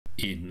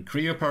In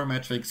Creo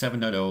Parametric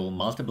 7.0,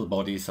 multiple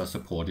bodies are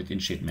supported in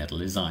Sheetmetal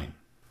Design.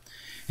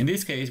 In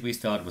this case, we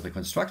start with a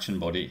construction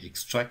body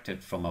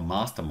extracted from a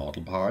master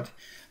model part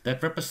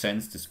that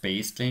represents the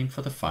space claim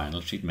for the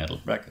final sheet metal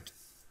bracket.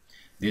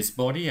 This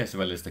body, as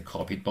well as the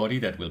copied body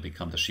that will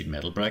become the sheet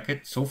metal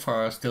bracket, so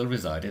far still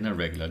reside in a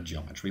regular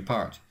geometry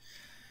part.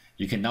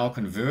 You can now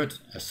convert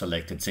a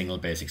selected single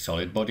basic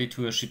solid body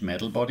to a sheet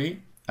metal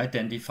body,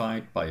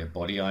 identified by a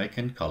body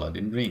icon colored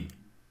in green.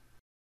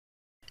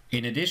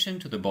 In addition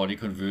to the body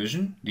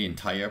conversion, the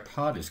entire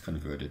part is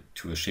converted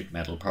to a sheet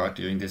metal part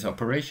during this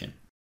operation.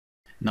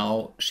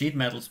 Now, sheet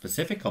metal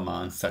specific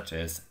commands such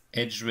as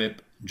edge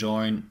rip,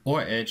 join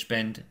or edge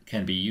bend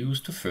can be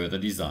used to further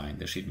design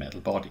the sheet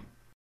metal body.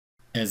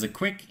 As a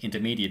quick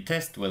intermediate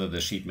test whether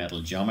the sheet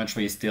metal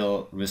geometry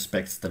still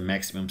respects the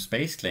maximum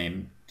space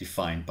claim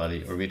defined by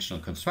the original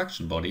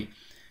construction body,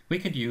 we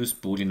could use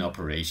Boolean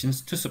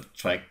operations to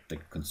subtract the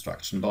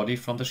construction body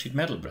from the sheet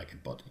metal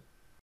bracket body.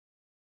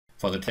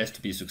 For the test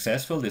to be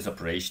successful, this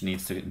operation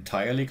needs to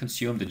entirely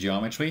consume the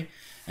geometry,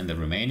 and the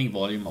remaining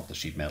volume of the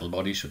sheet metal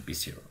body should be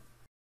 0.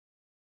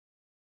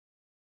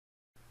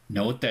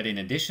 Note that in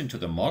addition to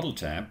the Model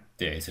tab,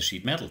 there is a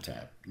Sheet Metal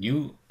tab.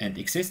 New and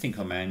existing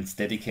commands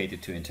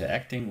dedicated to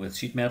interacting with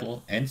sheet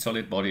metal and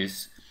solid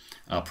bodies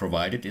are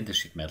provided in the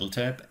Sheet Metal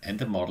tab and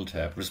the Model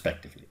tab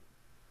respectively.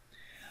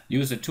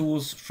 Use the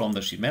tools from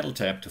the Sheet Metal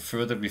tab to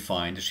further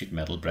refine the sheet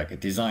metal bracket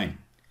design.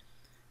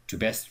 To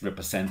best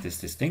represent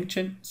this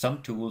distinction,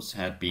 some tools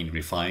had been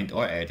refined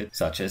or added,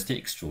 such as the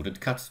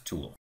Extruded Cut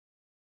tool.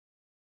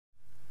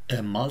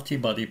 A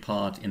multi-body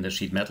part in the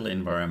sheet metal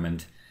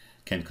environment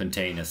can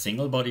contain a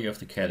single body of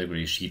the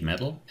category sheet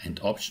metal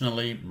and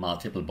optionally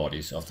multiple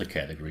bodies of the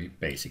category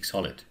basic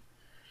solid.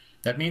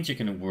 That means you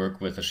can work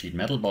with a sheet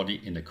metal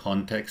body in the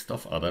context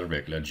of other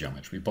regular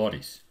geometry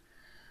bodies.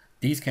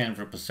 These can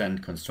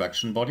represent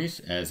construction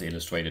bodies as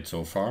illustrated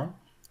so far,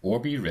 or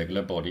be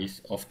regular bodies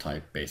of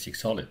type basic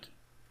solid.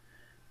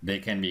 They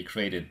can be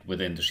created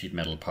within the sheet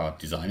metal part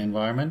design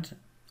environment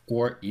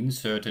or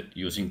inserted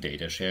using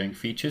data sharing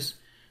features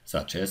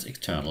such as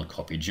external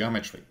copy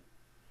geometry.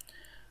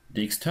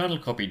 The external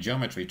copy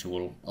geometry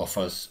tool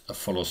offers a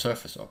follow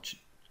surface option.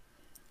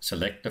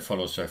 Select the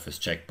follow surface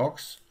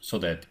checkbox so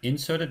that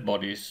inserted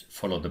bodies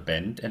follow the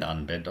bend and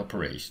unbend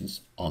operations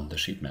on the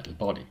sheet metal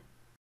body.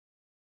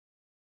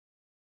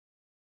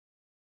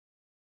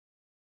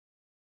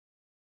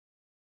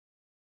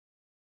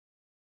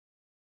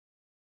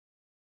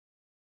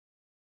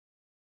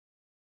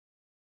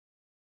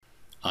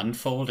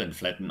 Unfold and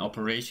flatten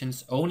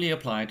operations only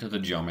apply to the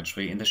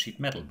geometry in the sheet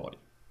metal body.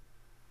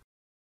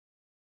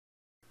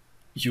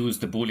 Use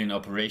the Boolean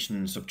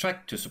operation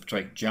subtract to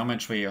subtract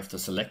geometry of the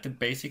selected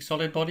basic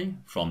solid body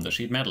from the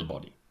sheet metal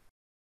body.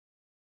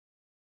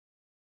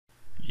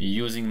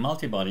 Using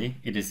Multibody,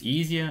 it is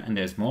easier and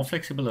there's more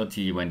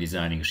flexibility when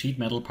designing sheet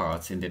metal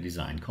parts in the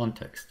design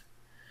context.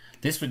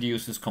 This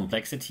reduces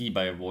complexity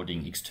by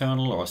avoiding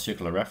external or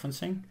circular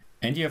referencing,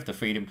 and you have the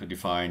freedom to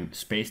define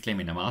space claim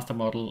in a master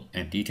model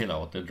and detail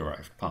out the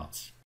derived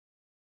parts.